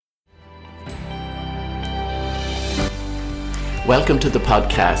Welcome to the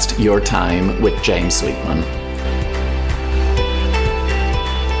podcast, Your Time with James Sweetman.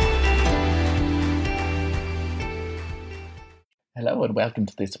 Hello and welcome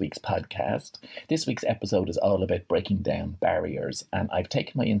to this week's podcast. This week's episode is all about breaking down barriers, and I've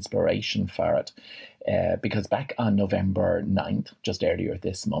taken my inspiration for it because back on November 9th, just earlier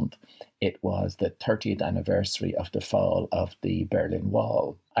this month, it was the 30th anniversary of the fall of the Berlin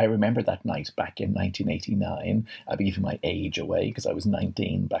Wall. I remember that night back in 1989. I'll be giving my age away because I was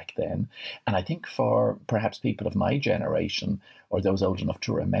 19 back then. And I think for perhaps people of my generation, or those old enough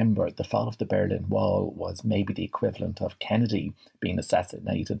to remember, the fall of the Berlin Wall was maybe the equivalent of Kennedy being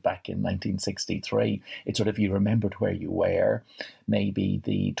assassinated back in 1963. It's sort of, you remembered where you were. Maybe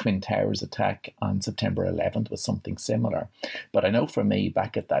the Twin Towers attack on September 11th was something similar. But I know for me,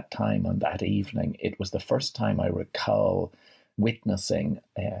 back at that time on that evening, it was the first time I recall witnessing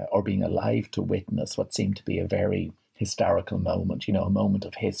or being alive to witness what seemed to be a very historical moment, a moment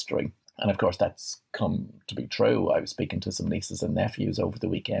of history. And of course, that's come to be true. I was speaking to some nieces and nephews over the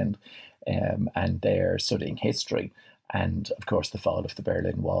weekend, and they're studying history. And of course, the fall of the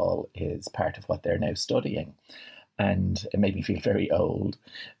Berlin Wall is part of what they're now studying. And it made me feel very old.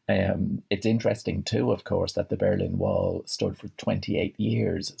 It's interesting too, of course, that the Berlin Wall stood for 28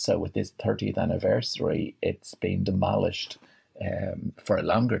 years. So with this 30th anniversary, it's been demolished for a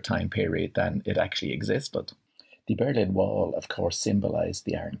longer time period than it actually existed. The Berlin Wall, of course, symbolised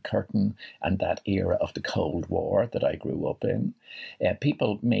the Iron Curtain and that era of the Cold War that I grew up in.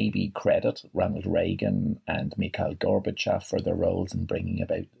 People maybe credit Ronald Reagan and Mikhail Gorbachev for their roles in bringing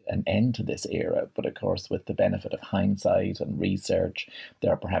about an end to this era. But of course, with the benefit of hindsight and research,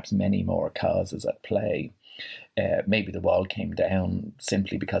 there are perhaps many more causes at play. Maybe the wall came down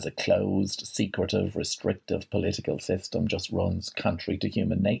simply because a closed, secretive, restrictive political system just runs contrary to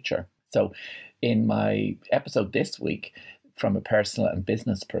human nature. So in my episode this week, from a personal and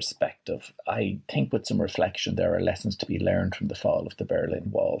business perspective, I think with some reflection, there are lessons to be learned from the fall of the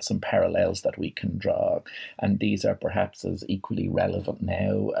Berlin Wall, some parallels that we can draw. And these are perhaps as equally relevant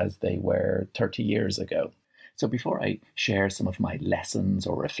now as they were 30 years ago. So before I share some of my lessons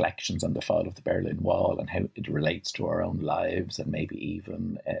or reflections on the fall of the Berlin Wall and how it relates to our own lives and maybe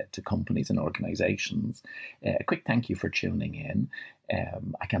even to companies and organisations, a quick thank you for tuning in.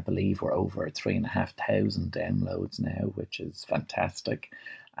 I can't believe we're over 3,500 downloads now, which is fantastic.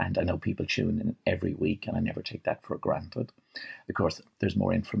 And I know people tune in every week, and I never take that for granted. Of course, there's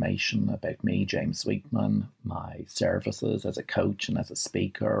more information about me, James Sweetman, my services as a coach and as a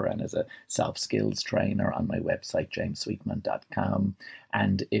speaker and as a self-skills trainer on my website, jamessweetman.com.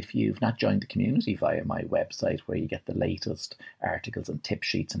 And if you've not joined the community via my website, where you get the latest articles and tip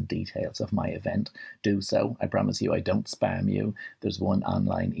sheets and details of my event, do so. I promise you I don't spam you. There's one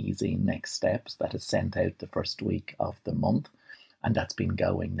online easy next steps that is sent out the first week of the month. And that's been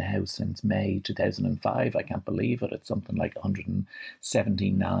going now since May 2005. I can't believe it. It's something like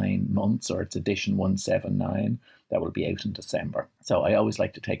 179 months, or it's edition 179 that will be out in December. So I always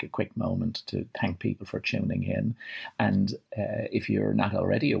like to take a quick moment to thank people for tuning in. And if you're not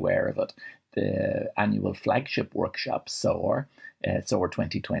already aware of it, the annual flagship workshop, SOAR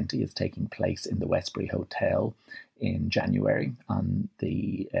 2020, is taking place in the Westbury Hotel in January on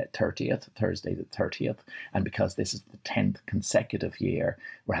the 30th, Thursday the 30th. And because this is the 10th consecutive year,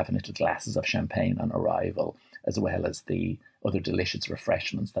 we're having little glasses of champagne on arrival, as well as the other delicious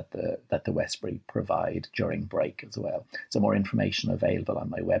refreshments that the Westbury provide during break as well. So more information available on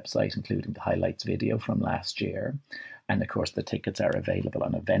my website, including the highlights video from last year. And of course, the tickets are available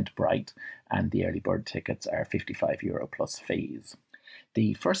on Eventbrite, and the early bird tickets are €55 plus fees.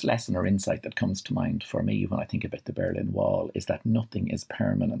 The first lesson or insight that comes to mind for me when I think about the Berlin Wall is that nothing is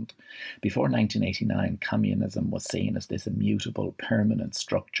permanent. Before 1989, communism was seen as this immutable, permanent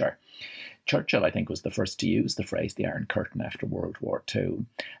structure. Churchill, I think, was the first to use the phrase the Iron Curtain after World War II.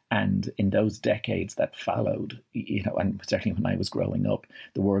 And in those decades that followed, and certainly when I was growing up,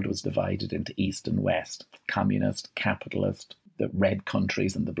 the world was divided into East and West, communist, capitalist, the red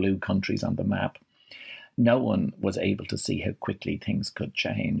countries and the blue countries on the map. No one was able to see how quickly things could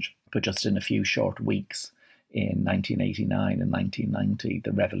change. But just in a few short weeks in 1989 and 1990,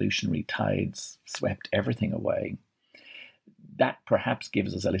 the revolutionary tides swept everything away. That perhaps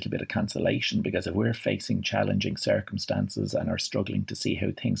gives us a little bit of consolation, because if we're facing challenging circumstances and are struggling to see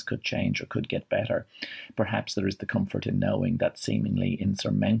how things could change or could get better, perhaps there is the comfort in knowing that seemingly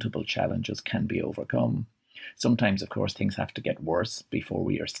insurmountable challenges can be overcome. Sometimes, of course, things have to get worse before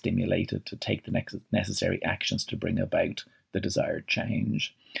we are stimulated to take the necessary actions to bring about the desired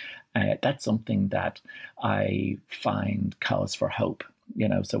change. That's something that I find cause for hope.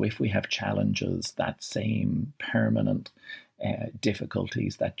 So if we have challenges that seem permanent,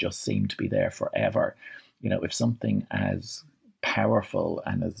 difficulties that just seem to be there forever. If something as powerful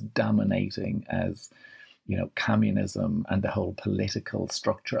and as dominating as communism and the whole political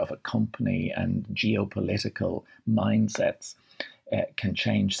structure of a company and geopolitical mindsets can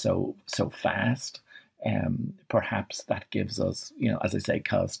change so fast, perhaps that gives us, as I say,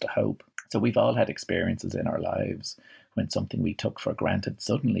 cause to hope. So we've all had experiences in our lives when something we took for granted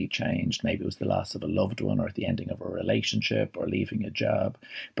suddenly changed. Maybe it was the loss of a loved one or the ending of a relationship or leaving a job.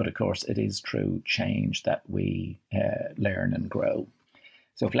 But of course, it is through change that we learn and grow.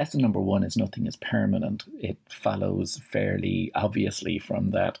 So if lesson number one is nothing is permanent, it follows fairly obviously from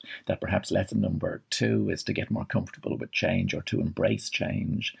that perhaps lesson number two is to get more comfortable with change or to embrace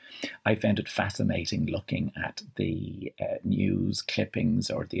change. I found it fascinating looking at the news clippings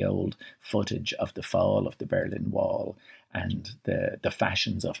or the old footage of the fall of the Berlin Wall and the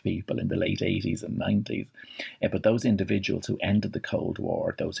fashions of people in the late 80s and 90s. But those individuals who ended the Cold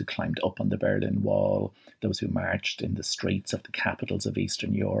War, those who climbed up on the Berlin Wall, those who marched in the streets of the capitals of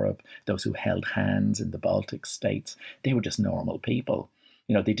Eastern Europe, those who held hands in the Baltic states, they were just normal people.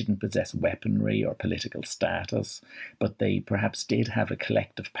 They didn't possess weaponry or political status, but they perhaps did have a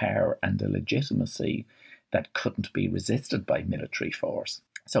collective power and a legitimacy that couldn't be resisted by military force.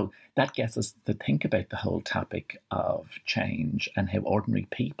 So that gets us to think about the whole topic of change and how ordinary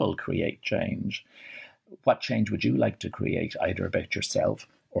people create change. What change would you like to create, either about yourself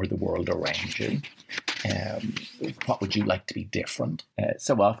or the world around you? What would you like to be different?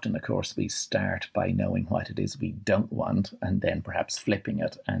 So often, of course, we start by knowing what it is we don't want and then perhaps flipping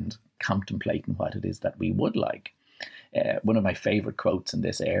it and contemplating what it is that we would like. One of my favourite quotes in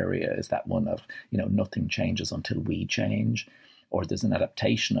this area is that one of, nothing changes until we change. Or there's an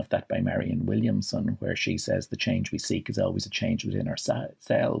adaptation of that by Marianne Williamson where she says the change we seek is always a change within ourselves.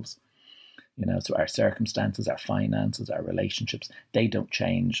 So our circumstances, our finances, our relationships, they don't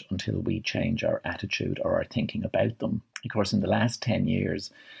change until we change our attitude or our thinking about them. Of course, in the last 10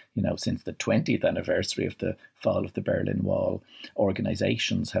 years, since the 20th anniversary of the fall of the Berlin Wall,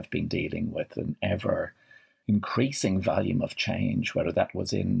 organizations have been dealing with an ever increasing volume of change, whether that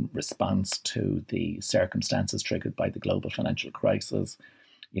was in response to the circumstances triggered by the global financial crisis,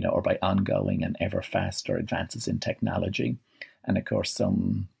 or by ongoing and ever faster advances in technology. And of course,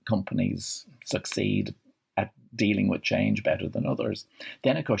 some companies succeed at dealing with change better than others.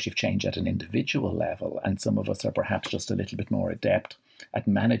 Then, of course, you've change at an individual level, and some of us are perhaps just a little bit more adept at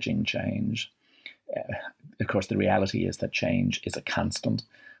managing change. Of course, the reality is that change is a constant.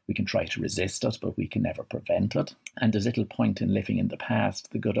 We can try to resist it, but we can never prevent it. And there's little point in living in the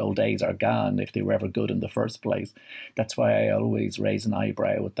past. The good old days are gone if they were ever good in the first place. That's why I always raise an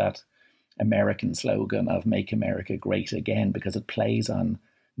eyebrow with that American slogan of Make America Great Again, because it plays on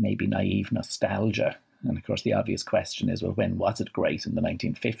maybe naive nostalgia. And of course, the obvious question is, well, when was it great? In the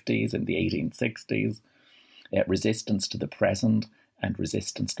 1950s, in the 1860s? Resistance to the present and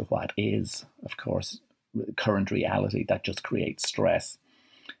resistance to what is, of course, current reality, that just creates stress.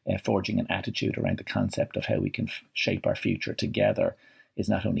 Forging an attitude around the concept of how we can shape our future together is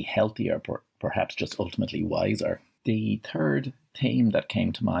not only healthier, but perhaps just ultimately wiser. The third theme that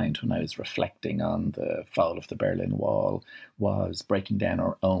came to mind when I was reflecting on the fall of the Berlin Wall was breaking down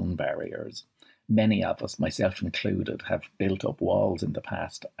our own barriers. Many of us, myself included, have built up walls in the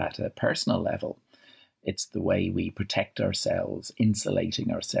past at a personal level. It's the way we protect ourselves,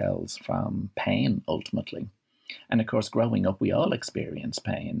 insulating ourselves from pain, ultimately. And of course, growing up, we all experience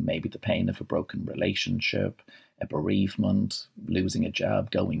pain, maybe the pain of a broken relationship, a bereavement, losing a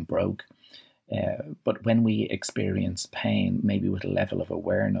job, going broke. But when we experience pain, maybe with a level of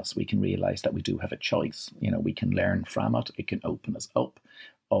awareness, we can realize that we do have a choice. We can learn from it, it can open us up,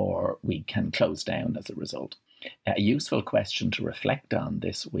 or we can close down as a result. A useful question to reflect on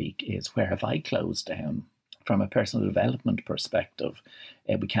this week is, where have I closed down? From a personal development perspective,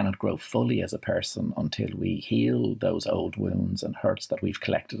 we cannot grow fully as a person until we heal those old wounds and hurts that we've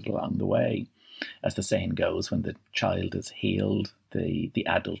collected along the way. As the saying goes, when the child is healed, the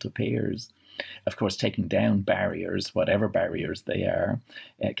adult appears. Of course, taking down barriers, whatever barriers they are,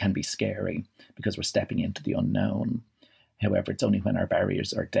 can be scary because we're stepping into the unknown. However, it's only when our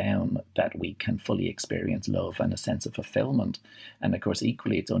barriers are down that we can fully experience love and a sense of fulfillment. And of course,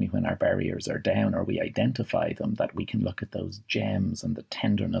 equally, it's only when our barriers are down or we identify them that we can look at those gems and the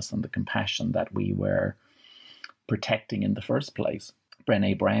tenderness and the compassion that we were protecting in the first place.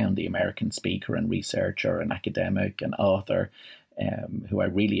 Brené Brown, the American speaker and researcher and academic and author, who I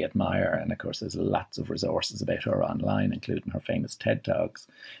really admire, and of course there's lots of resources about her online, including her famous TED Talks.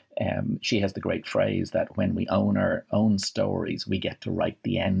 She has the great phrase that when we own our own stories, we get to write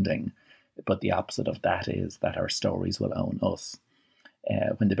the ending. But the opposite of that is that our stories will own us.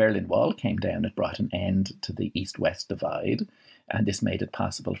 When the Berlin Wall came down, it brought an end to the East-West divide, and this made it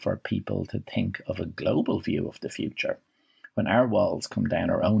possible for people to think of a global view of the future. When our walls come down,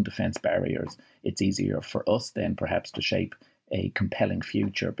 our own defence barriers, it's easier for us then perhaps to shape a compelling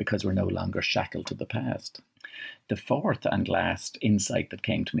future because we're no longer shackled to the past. The fourth and last insight that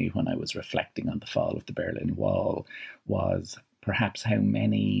came to me when I was reflecting on the fall of the Berlin Wall was perhaps how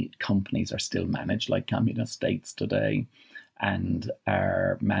many companies are still managed like communist states today, and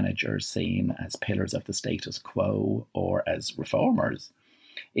are managers seen as pillars of the status quo or as reformers.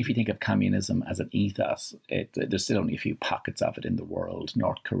 If you think of communism as an ethos, there's still only a few pockets of it in the world.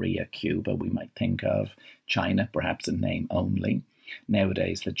 North Korea, Cuba, we might think of. China, perhaps in name only.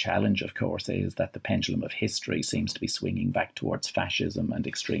 Nowadays, the challenge, of course, is that the pendulum of history seems to be swinging back towards fascism and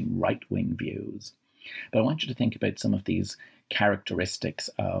extreme right-wing views. But I want you to think about some of these characteristics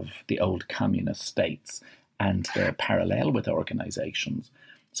of the old communist states and their parallel with organizations.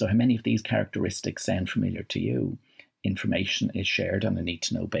 So how many of these characteristics sound familiar to you? Information is shared on a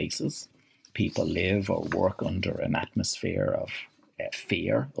need-to-know basis. People live or work under an atmosphere of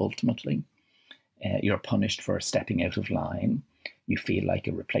fear, ultimately. You're punished for stepping out of line. You feel like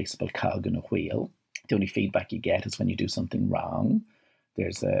a replaceable cog in a wheel. The only feedback you get is when you do something wrong.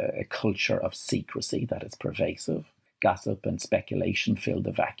 There's a culture of secrecy that is pervasive. Gossip and speculation fill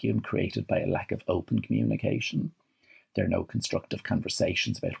the vacuum created by a lack of open communication. There are no constructive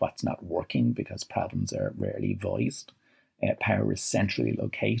conversations about what's not working because problems are rarely voiced. Power is centrally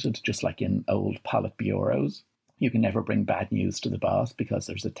located, just like in old politburos. You can never bring bad news to the boss because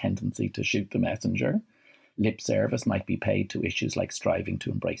there's a tendency to shoot the messenger. Lip service might be paid to issues like striving to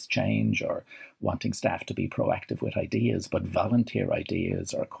embrace change or wanting staff to be proactive with ideas, but volunteer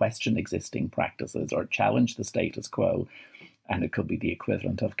ideas or question existing practices or challenge the status quo, and it could be the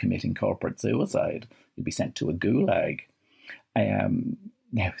equivalent of committing corporate suicide. You'd be sent to a gulag.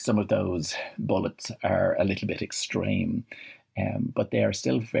 Now, some of those bullets are a little bit extreme, but they are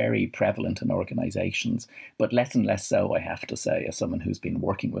still very prevalent in organizations, but less and less so, I have to say, as someone who's been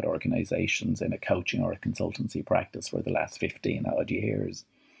working with organizations in a coaching or a consultancy practice for the last 15 odd years.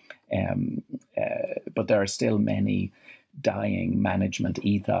 But there are still many dying management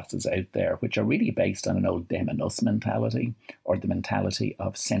ethoses out there, which are really based on an old them and us mentality, or the mentality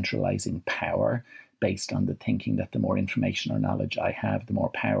of centralizing power based on the thinking that the more information or knowledge I have, the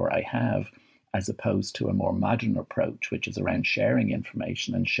more power I have, as opposed to a more modern approach, which is around sharing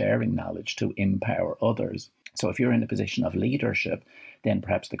information and sharing knowledge to empower others. So if you're in a position of leadership, then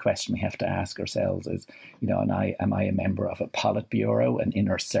perhaps the question we have to ask ourselves is, am I a member of a politburo, an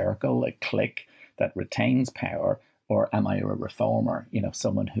inner circle, a clique that retains power, or am I a reformer,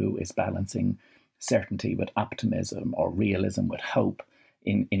 someone who is balancing certainty with optimism or realism with hope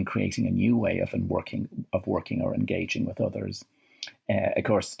in creating a new way of working or engaging with others? Of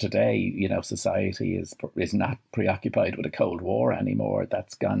course, today, society is not preoccupied with a Cold War anymore.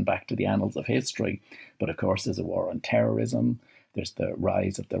 That's gone back to the annals of history. But of course, there's a war on terrorism. There's the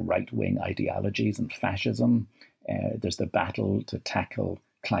rise of the right-wing ideologies and fascism. There's the battle to tackle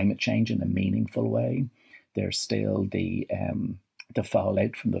climate change in a meaningful way. There's still the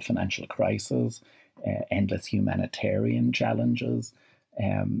fallout from the financial crisis, endless humanitarian challenges.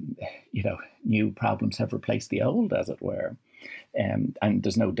 New problems have replaced the old, as it were. And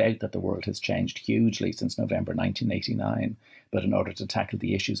there's no doubt that the world has changed hugely since November 1989. But in order to tackle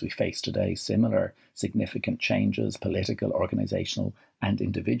the issues we face today, similar significant changes, political, organizational, and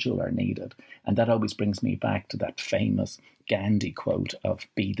individual, are needed. And that always brings me back to that famous Gandhi quote of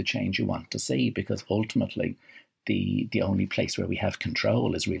 "be the change you want to see," because ultimately the only place where we have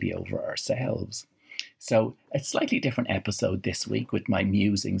control is really over ourselves. So a slightly different episode this week with my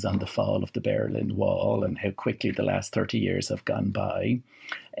musings on the fall of the Berlin Wall and how quickly the last 30 years have gone by.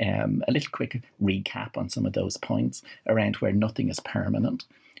 A little quick recap on some of those points around where nothing is permanent,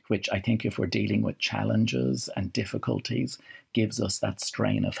 which I think if we're dealing with challenges and difficulties gives us that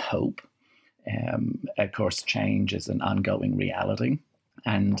strain of hope. Of course, change is an ongoing reality.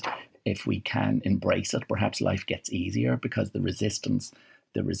 And if we can embrace it, perhaps life gets easier because the resistance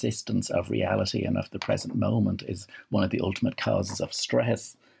of reality and of the present moment is one of the ultimate causes of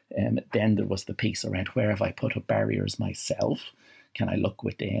stress. Then there was the piece around where have I put up barriers myself? Can I look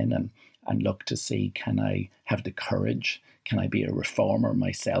within and look to see, can I have the courage? Can I be a reformer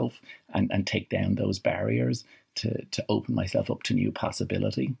myself and take down those barriers to open myself up to new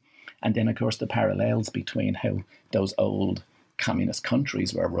possibility? And then, of course, the parallels between how those old communist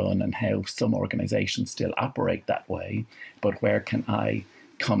countries were run and how some organizations still operate that way, but where can I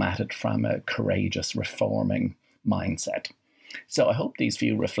come at it from a courageous reforming mindset? So I hope these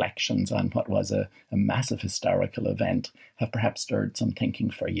few reflections on what was a massive historical event have perhaps stirred some thinking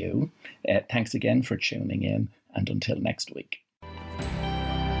for you. Thanks again for tuning in, and until next week.